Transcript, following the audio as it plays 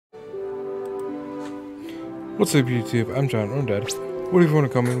What's up YouTube, I'm John Undead. What if you want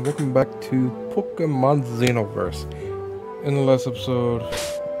to come in? Welcome back to Pokemon Xenoverse. In the last episode,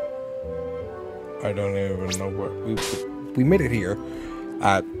 I don't even know where we made it here.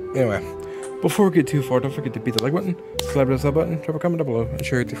 Anyway, before we get too far, don't forget to beat the like button, slap the sub button, drop a comment down below, and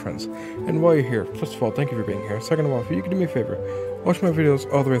share it with your friends. And while you're here, first of all, thank you for being here. Second of all, if you can do me a favor, watch my videos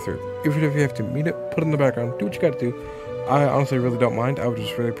all the way through. Even if you have to mute it, put it in the background, do what you gotta do. I honestly really don't mind. I would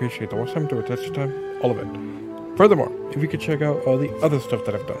just really appreciate the watch time, the attention time, all of it. Furthermore, if you could check out all the other stuff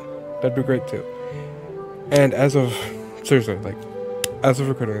that I've done, that'd be great too. And as of, seriously, as of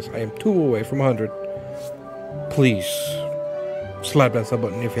recording this, I am 2 away from 100. Please, slap that sub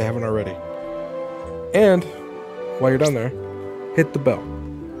button if you haven't already. And, while you're down there, hit the bell.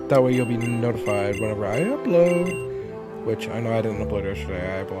 That way you'll be notified whenever I upload. Which, I know I didn't upload yesterday,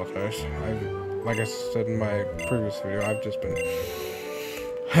 I apologize. Like I said in my previous video, I've just been...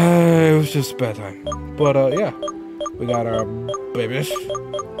 it was just a bad time. But, yeah. We got our babies.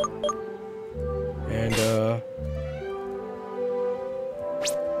 And,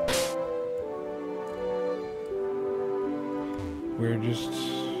 we're just...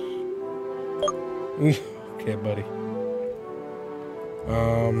 okay, buddy.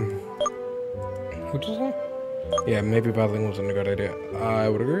 What'd you say? Yeah, maybe battling wasn't a good idea. I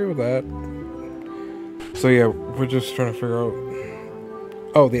would agree with that. So yeah, we're just trying to figure out...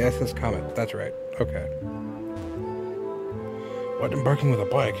 Oh, the SS Comet. That's right. Okay. What, embarking with a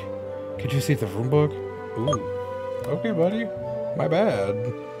bike? Could you see the room book? Ooh. Okay, buddy. My bad.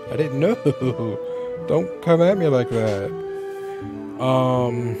 I didn't know. Don't come at me like that.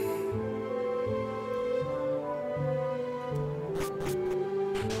 Hold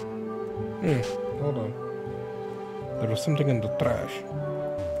on. There was something in the trash.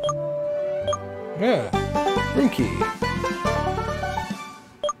 Yeah. Room key.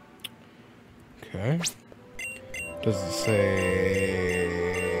 Okay. Does it say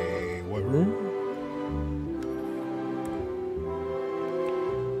what room?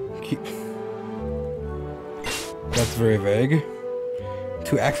 That's very vague.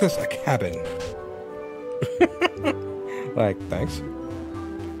 To access a cabin. Like, thanks.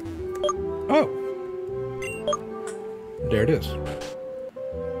 Oh. There it is.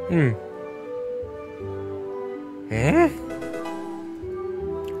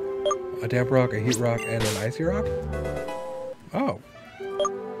 A damp rock, a heat rock, and an icy rock? Oh.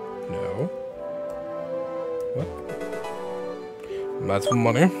 No. What? That's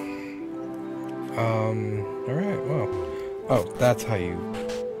money. Alright, well. Oh, that's how you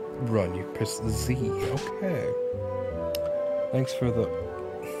run. You press Z. Okay. Thanks for the...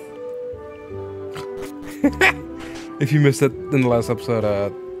 If you missed it in the last episode,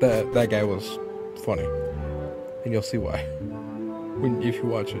 that guy was funny. And you'll see why. If you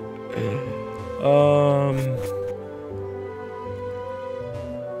watch it.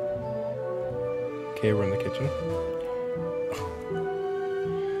 Okay, we're in the kitchen.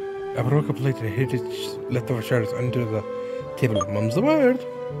 I broke a plate and hid its leftover shards under the table. Mum's the word.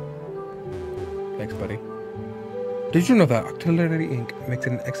 Thanks, buddy. Did you know that auxiliary ink makes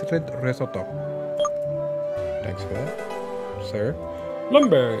an excellent risotto? Thanks for that, sir.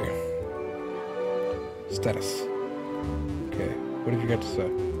 Lumberry. Status. Okay, what have you got to say?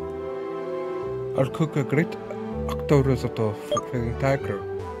 I'll cook a great octo risotto for the entire crew.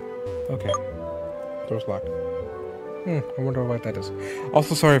 Okay. Door's locked. I wonder what that is.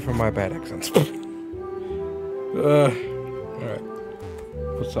 Also, sorry for my bad accents. Alright.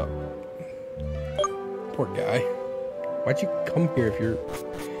 What's up? Poor guy. Why'd you come here if you're...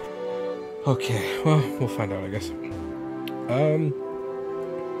 Okay, well, we'll find out, I guess.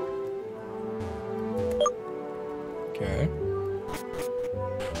 Okay.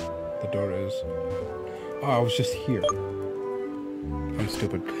 The door is... Oh, I was just here. I'm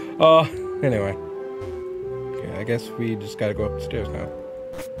stupid. Anyway. Okay, I guess we just gotta go upstairs now.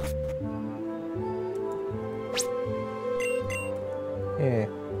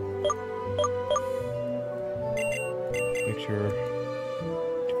 Make sure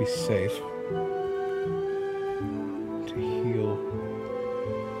to be safe. To heal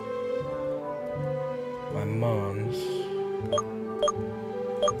my moms.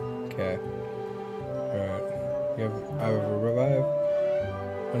 Okay. Alright. I have a revive.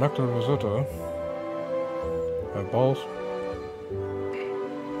 An octo risotto. My balls.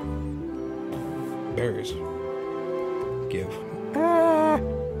 Berries. Give.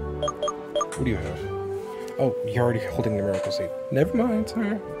 What do you have? Oh, you're already holding the miracle seed. Never mind,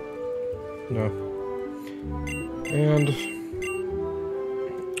 sir. No. And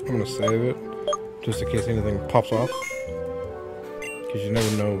I'm gonna save it just in case anything pops off. Because you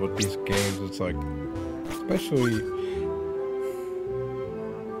never know with these games. It's like especially...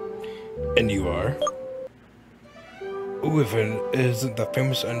 And you are? Ooh, if it isn't the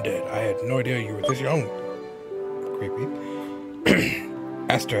famous undead. I had no idea you were this young. Creepy.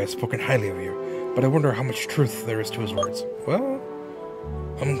 Aster has spoken highly of you, but I wonder how much truth there is to his words. Well,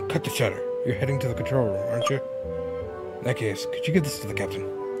 cut the chatter. You're heading to the control room, aren't you? In that case, could you give this to the captain?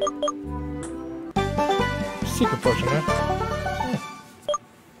 Secret potion, huh?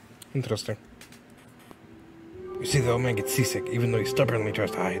 Interesting. You see, the old man gets seasick, even though he stubbornly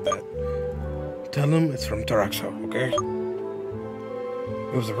tries to hide that. Tell him it's from Taraxo, okay?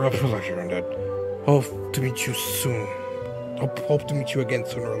 It was a real pleasure, undead. Hope to meet you soon. Hope to meet you again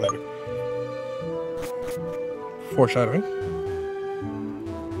sooner or later. Foreshadowing.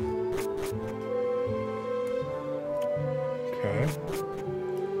 Okay.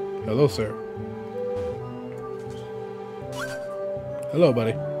 Hello, sir. Hello,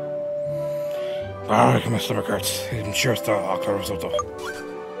 buddy. My stomach hurts. I'm sure it's the Octo Risotto.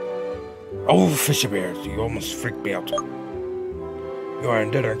 Oh, fishy bear, you almost freaked me out. You are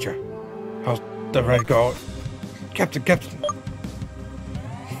undead, aren't you? How's the ride go? Captain.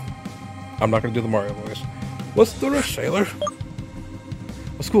 I'm not gonna do the Mario voice. What's the rush, sailor?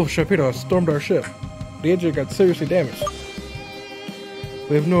 A school of Shiprekt stormed our ship. The engine got seriously damaged.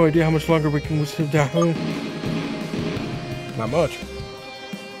 We have no idea how much longer we can withstand that. Not much.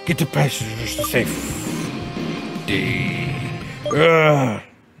 Get the passengers to safety.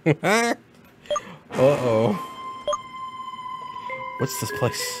 Uh-oh. What's this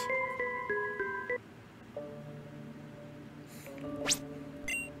place?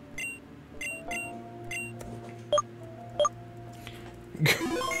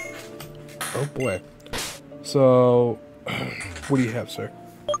 Oh boy. So, what do you have, sir?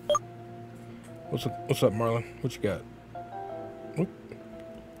 What's up, Marlon? What you got?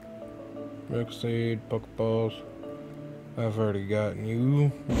 Milk seed, Pokeballs. I've already gotten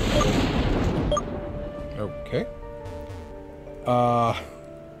you. Okay.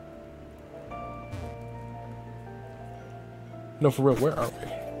 No, for real, where are we?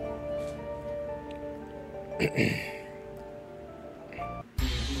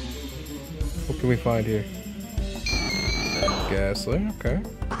 What can we find here? Gaslight, okay.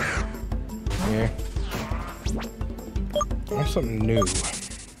 Yeah. There's something new.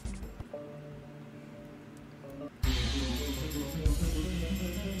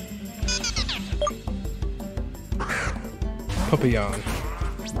 Papillon.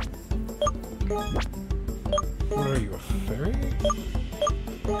 What are you, a fairy?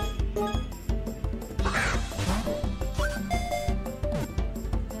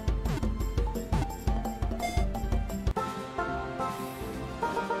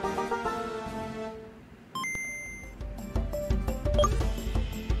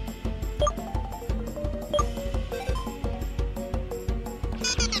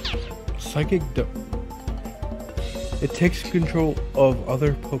 Psychic It takes control of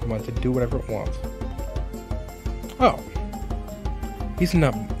other Pokemon to do whatever it wants. Oh. He's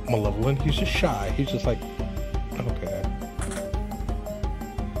not malevolent, he's just shy. He's just like, okay.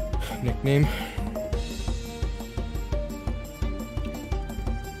 Nickname.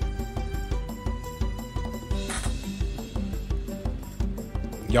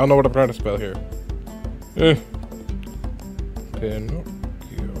 Y'all know what I'm trying to spell here. Pinocchio.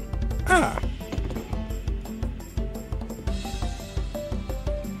 Ah!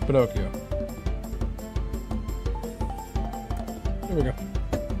 Pinocchio. There we go.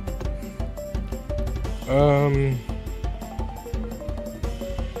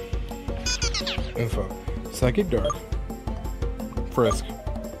 Info. Psychic Dark. Frisk.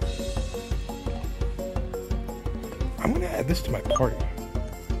 I'm gonna add this to my party.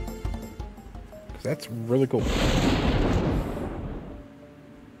 Cause that's really cool.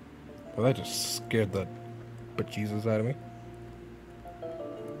 Well, that just scared the bejesus out of me.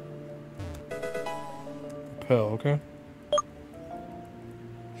 Repel, okay.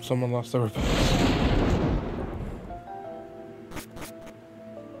 Someone lost their repels.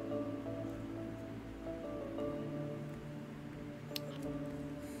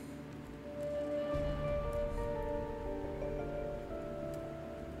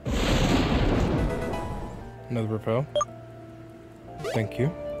 Another repel. Thank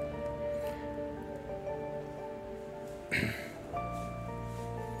you.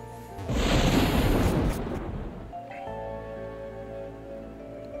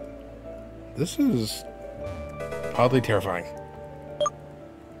 This is oddly terrifying.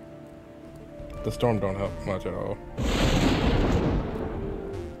 The storm don't help much at all.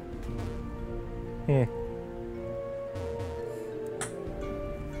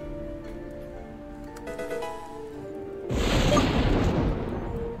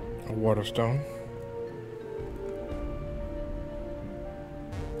 Waterstone.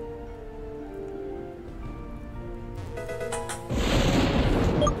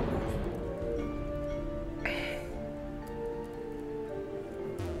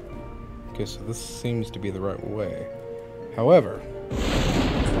 Okay, so this seems to be the right way. However,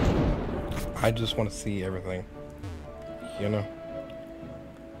 I just want to see everything, you know?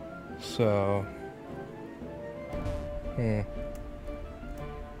 So, if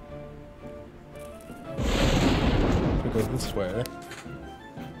we go this way,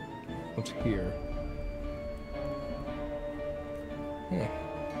 what's here?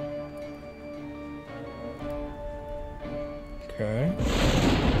 Okay.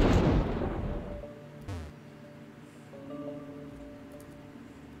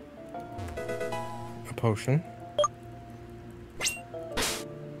 A potion.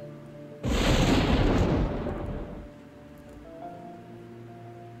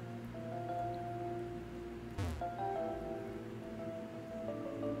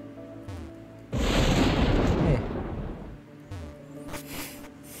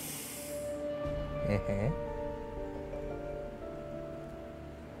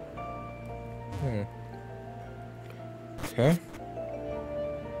 Okay.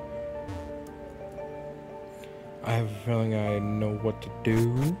 I have a feeling I know what to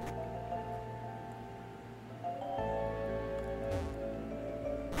do.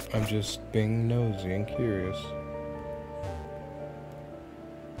 I'm just being nosy and curious.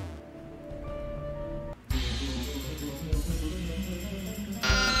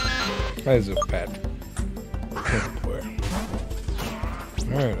 That is a pet. Oh boy.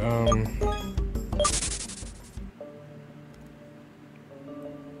 Alright,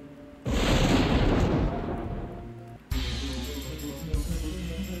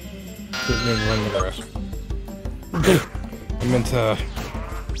 didn't even run the grass. I meant to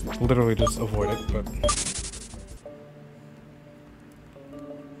literally just avoid it, but...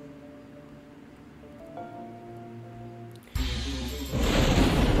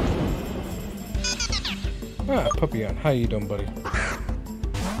 Ah, Puppyon. How you doing, buddy?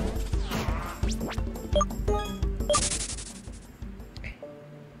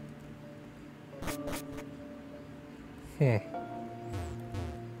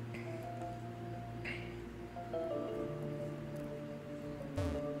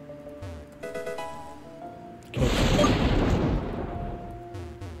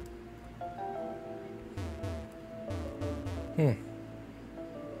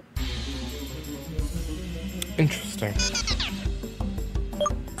 Interesting.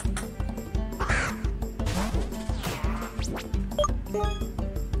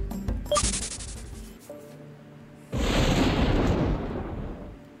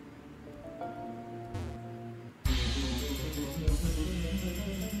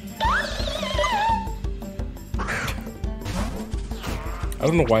 I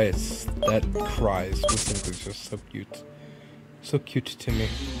don't know why it's that cry specifically. It's just so cute. So cute to me.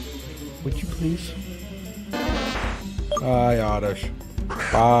 Would you please? Bye, Oddish.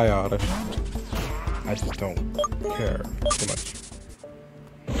 Bye, Oddish. I just don't care too much.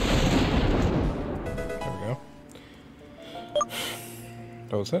 There we go.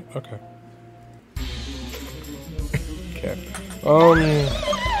 That was it? Okay. Okay.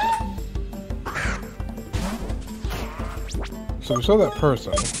 So we saw that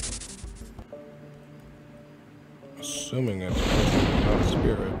person. Assuming it's a person, not a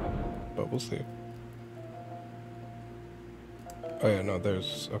spirit. But we'll see. Oh yeah, no,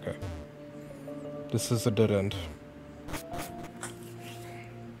 there's... okay. This is a dead end.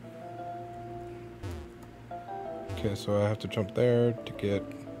 Okay, so I have to jump there to get...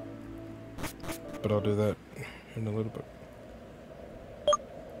 but I'll do that in a little bit.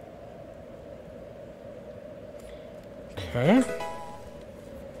 Okay.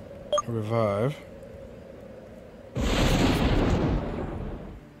 Revive.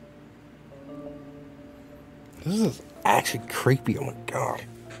 This is actually creepy, oh my god.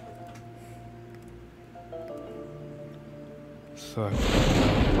 So I have to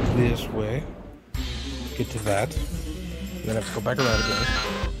go this way, get to that, and then I have to go back around again.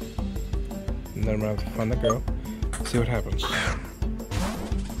 And then I'm gonna have to find the girl, see what happens.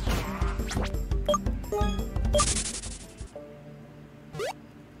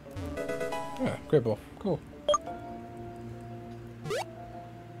 Yeah, great ball, cool.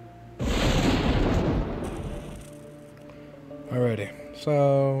 Alrighty,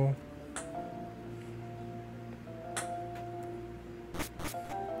 so...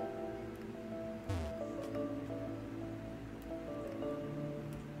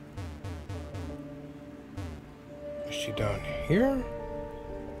 is she down here?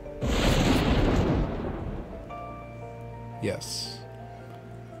 Yes.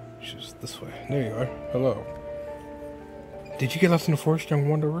 Just this way. There you are. Hello. Did you get lost in the forest, young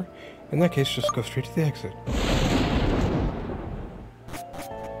wanderer? In that case, just go straight to the exit.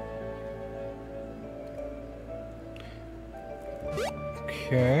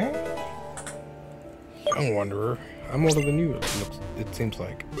 Okay. Young wanderer. I'm older than you, it seems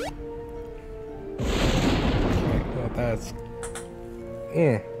like. Okay, well, that's...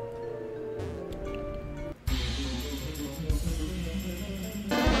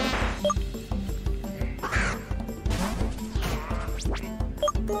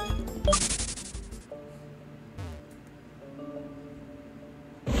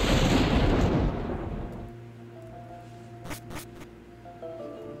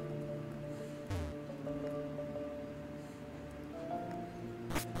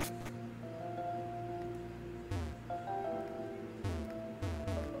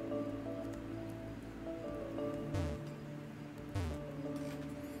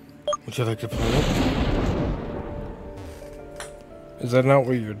 Would you like to play it? Is that not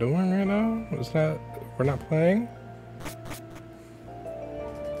what you're doing right now? Is that... we're not playing?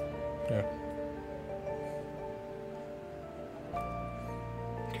 Yeah.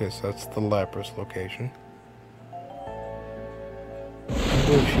 Okay, so that's the Lapras location. I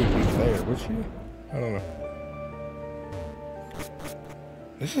believe she would be there, would she? I don't know.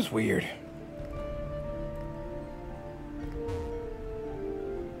 This is weird.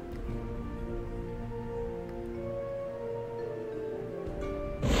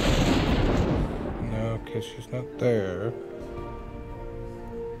 Because she's not there.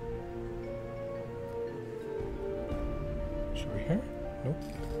 Is she over here? Nope.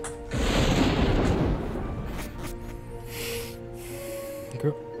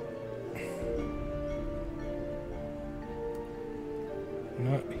 Okay.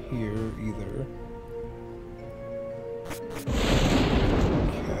 Not here either.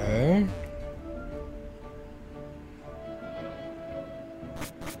 Okay.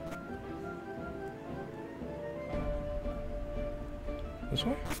 This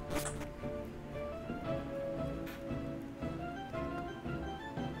way?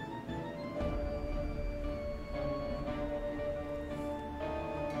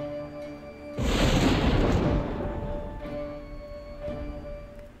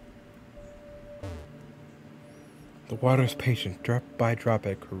 The water is patient. Drop by drop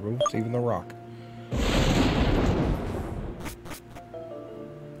it corrodes even the rock.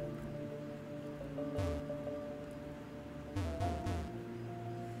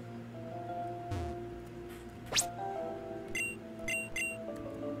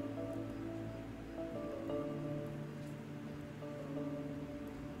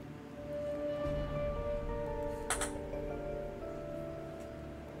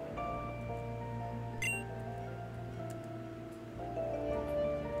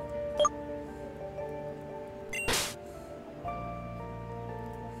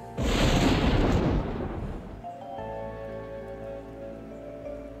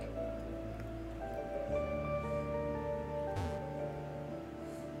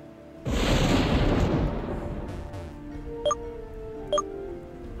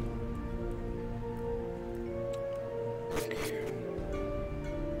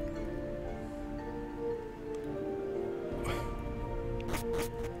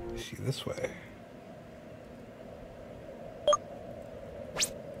 This way.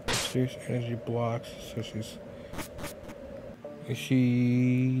 Serious energy blocks, so she's... Is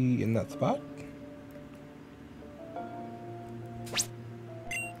she in that spot?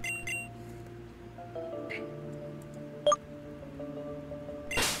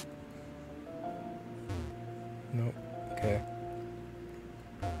 Nope. Okay.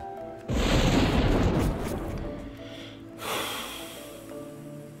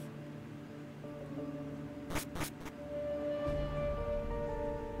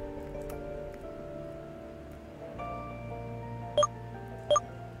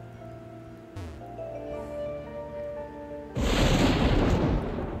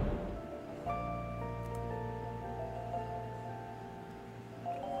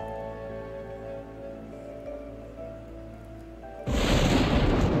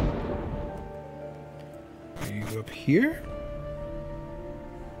 Up here?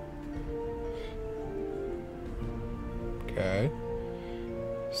 Okay.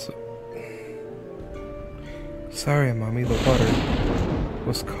 So, sorry, Mommy, the water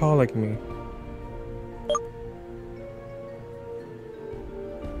was calling me.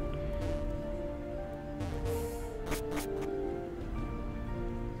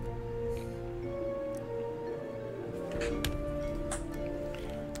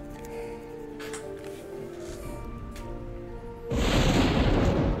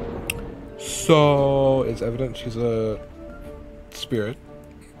 So it's evident she's a spirit.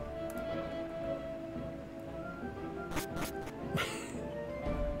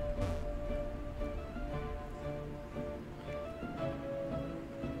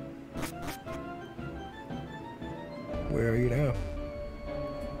 Where are you now?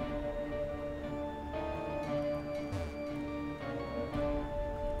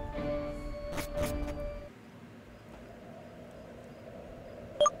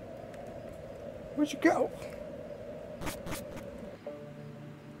 Where'd you go?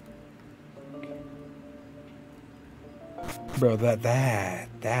 Bro, that,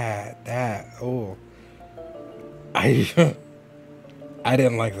 oh. I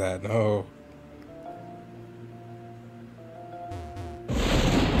didn't like that, no.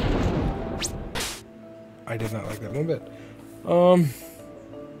 I did not like that one bit.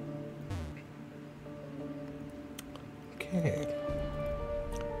 Okay.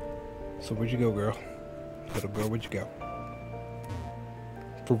 So where'd you go, girl? Little girl, where'd you go?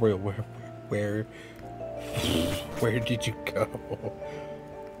 For real, where did you go?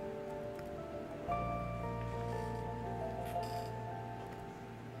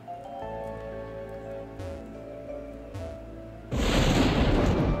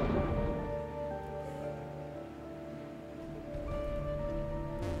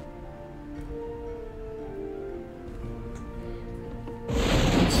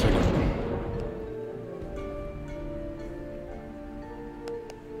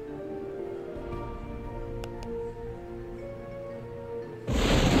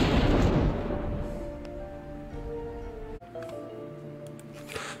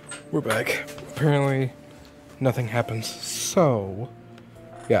 We're back. Apparently, nothing happens. So,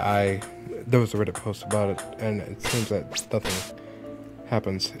 yeah, there was a Reddit post about it, and it seems that nothing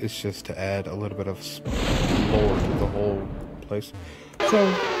happens. It's just to add a little bit of lore to the whole place.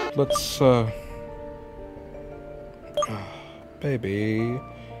 So, let's, baby.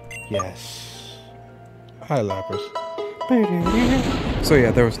 Yes. Hi, Lapras. Baby. So,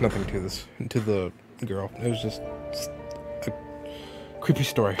 yeah, there was nothing to this, to the girl. It was just a creepy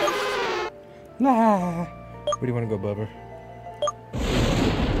story. Nah. Where do you want to go, Bubba?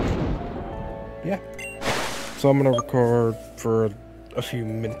 Yeah. So I'm gonna record for a few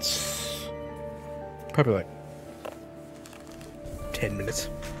minutes. Probably like 10 minutes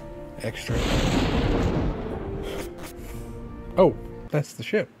extra. Oh, that's the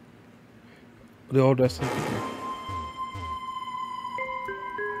ship. The old Destiny.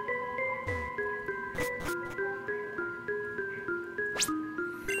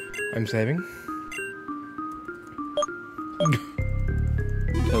 I'm saving.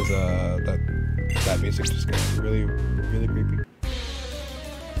 Because that music just got really, really creepy.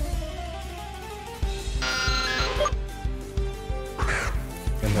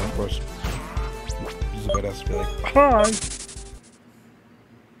 And then of course, Zubat has to be like, hi!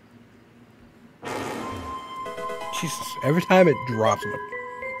 Jesus, every time it drops, I'm like...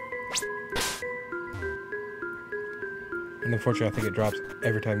 And unfortunately, I think it drops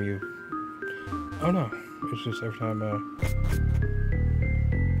every time you... Oh no, it's just every time,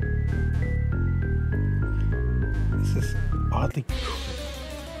 This is oddly cool.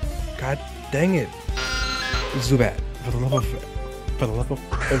 God dang it. Zubat, for the love of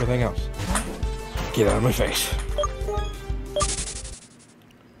everything else. Get out of my face.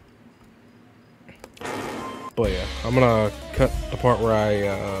 But yeah, I'm gonna cut the part where I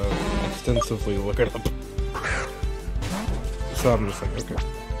extensively look it up. So I'm just like, okay.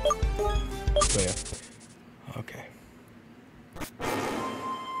 But yeah. Okay.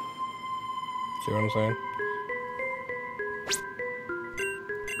 See what I'm saying?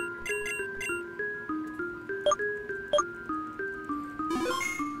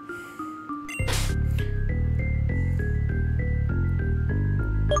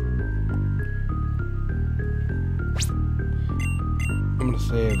 I'm gonna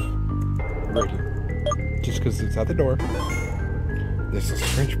save right here. Just because it's at the door. There's a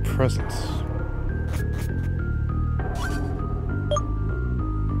strange presence.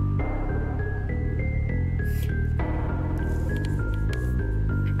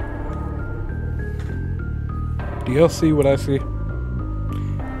 Do y'all see what I see?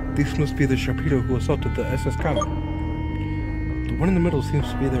 This must be the Sharpedo who assaulted the SS Comet. The one in the middle seems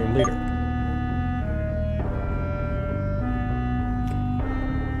to be their leader.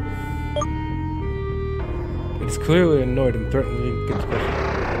 It's clearly annoyed and threatening against closer.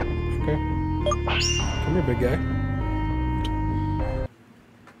 Okay. Come here, big guy.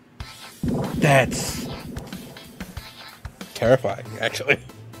 That's terrifying, actually.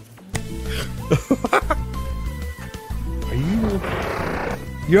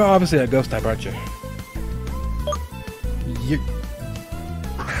 You're obviously a ghost type, aren't you?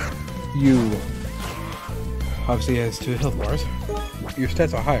 You obviously has 2 health bars. Your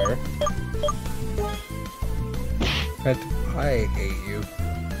stats are higher. But I hate you.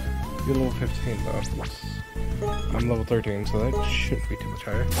 You're level 15 though. I'm level 13, so that shouldn't be too much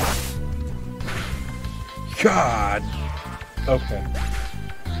higher. God! Okay.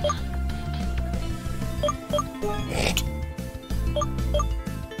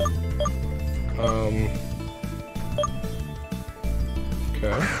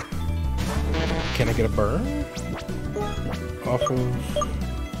 Okay. Can I get a burn? Off of...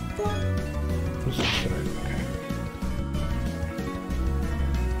 What's this? Okay.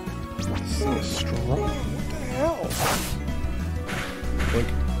 This thing is strong. What the hell?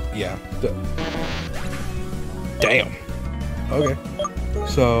 Like, yeah. Damn. Okay.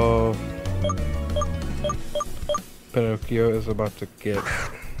 So... Pinocchio is about to get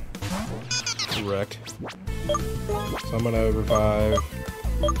wrecked. So I'm gonna revive.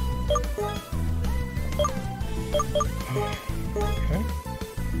 Okay.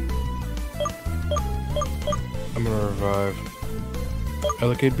 I'm gonna revive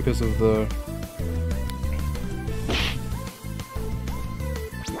Allocate because of the...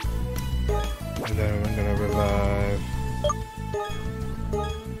 And then I'm gonna revive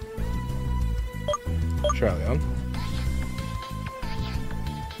Charlion.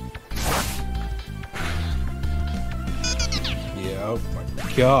 Yeah, oh my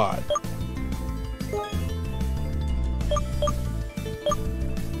god.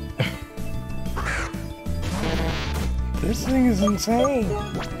 This thing is insane.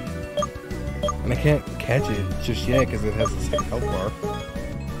 And I can't catch it just yet because it has the same health bar.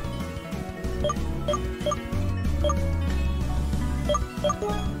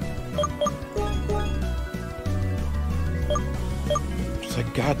 Just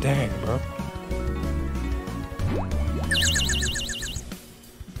like, god dang, bro.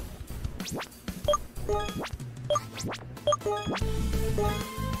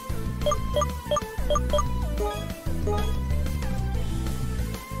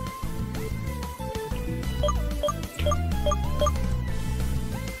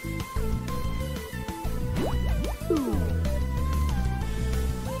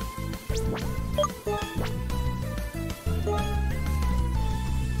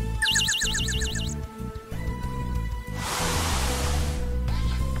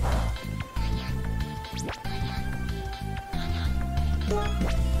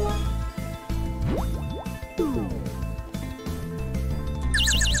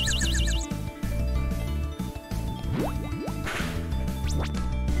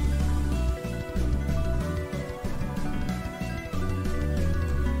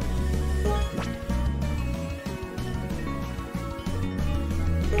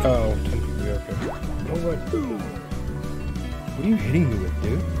 Oh, 10 people, okay. Oh, what? What are you hitting me with,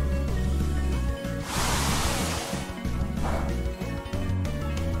 dude?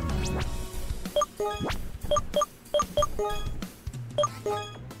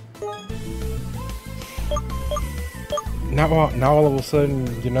 Now all of a sudden,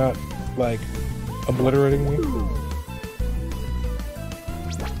 you're not, like, obliterating me?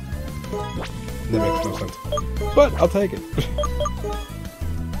 That makes no sense. But, I'll take it.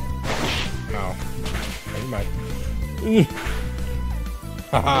 Oh. Never mind.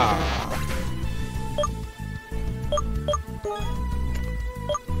 Haha.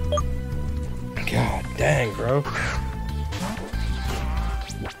 God dang, bro.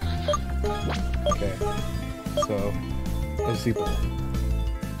 Okay. So, let's see.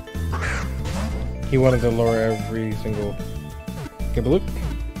 He wanted to lower every single... Kimberloop?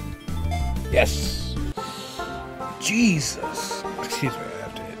 Yes! Jesus! Excuse me, I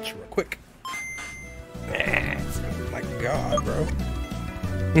have to hit you real quick. Oh my god, bro.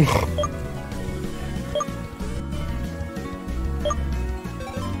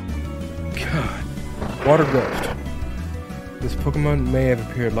 God. Water Ghost. This Pokemon may have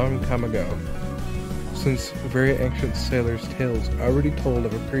appeared a long time ago, since very ancient sailors' tales already told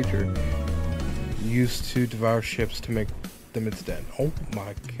of a creature used to devour ships to make them its den. Oh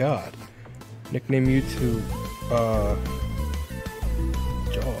my god. Nickname you to,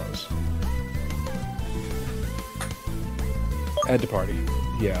 Jaws. Add to party.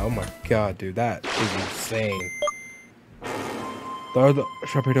 Yeah, oh my god, dude, that is insane. The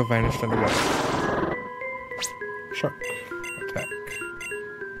Sharpedo vanished underwater. Shark attack.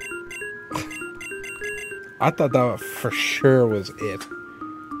 I thought that for sure was it.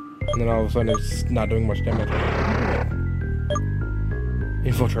 And then all of a sudden it's not doing much damage.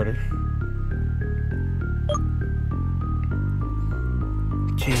 Infiltrator.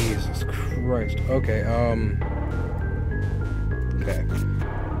 Jesus Christ. Okay, okay.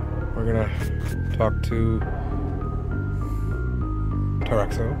 We're gonna talk to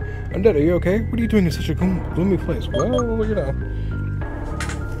Taraxo. Undead, are you okay? What are you doing in such a gloomy place? Well, you know.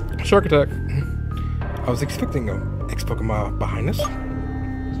 Shark attack. I was expecting a X-Pokemon behind us.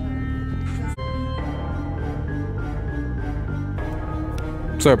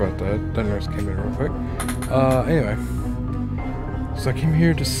 Sorry about that. That nurse came in real quick. Anyway. So I came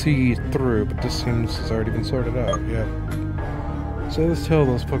here to see through, but this seems has already been sorted out. Yeah. So let's tell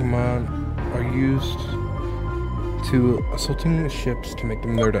those Pokemon are used to assaulting ships to make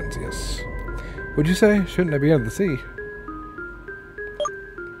them their dungeons. Would you say? Shouldn't I be out of the sea?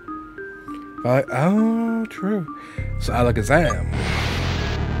 Oh, true. So Alakazam.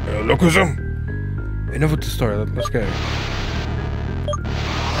 Alakazam! Enough with the story. Let's go.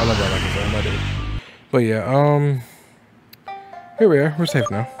 I love Alakazam, I do. But yeah, here we are. We're safe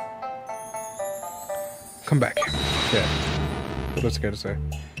now. Come back. Yeah. What else I gotta say?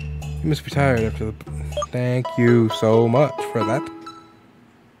 You must be tired after the... Thank you so much for that.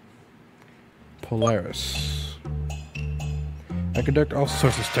 Polaris. I conduct all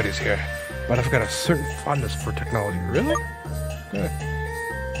sorts of studies here, but I've got a certain fondness for technology. Really?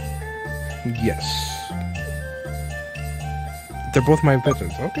 Yes. They're both my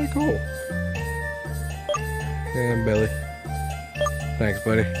inventions. Okay, cool. And Billy. Thanks,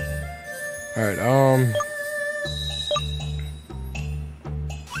 buddy. Alright,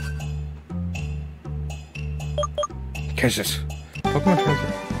 catch this. Pokemon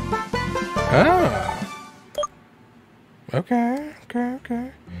transfer. Ah! Okay.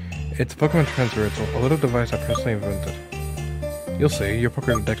 It's a Pokemon transfer. It's a little device I personally invented. You'll see. Your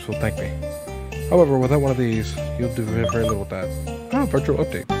Pokemon Dex will thank me. However, without one of these, you'll do very little with that. Ah, virtual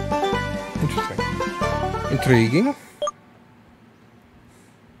update. Interesting. Intriguing.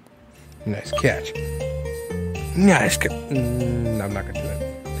 Nice catch. Nice catch. No, I'm not gonna do that.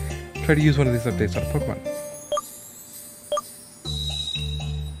 Try to use one of these updates on a Pokemon.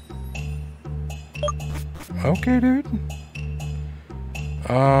 Okay, dude.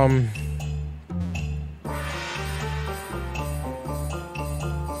 Okay.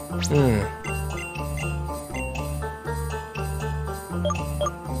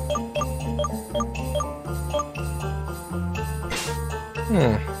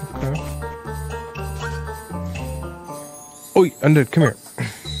 Oi, Undead, come here.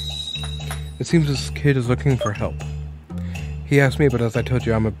 It seems this kid is looking for help. He asked me, but as I told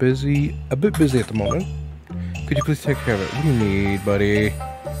you, I'm a bit busy at the moment. Could you please take care of it? What do you need, buddy?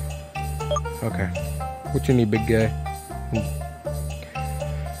 Okay. What you need, big guy?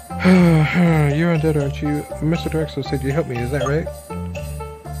 You're Undead, aren't you? Mr. Drexel said you'd help me, is that right?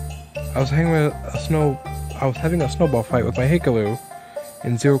 I was having a snowball fight with my Hikalu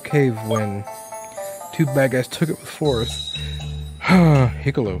in Zero Cave when two bad guys took it with force.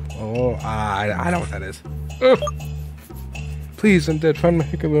 Hikalu. Oh, I know what that is. Please, Undead, find my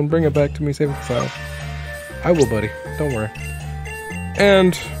Hikalu and bring it back to me safe and sound. I will, buddy. Don't worry.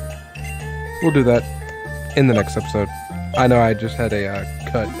 And we'll do that in the next episode. I know I just had a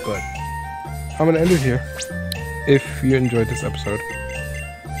cut, but I'm going to end it here. If you enjoyed this episode,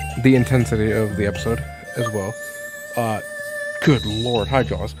 the intensity of the episode as well. Good lord, hi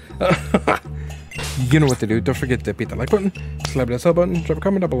Jaws. You know what to do. Don't forget to beat the like button, slap that sub button, drop a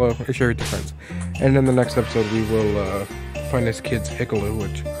comment down below, or share it with your friends. And in the next episode, we will find this kid's Hikalu,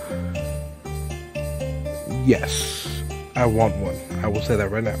 which... Yes, I want one. I will say that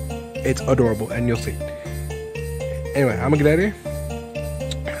right now. It's adorable, and you'll see. Anyway, I'm gonna get out of here.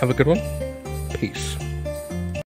 Have a good one. Peace.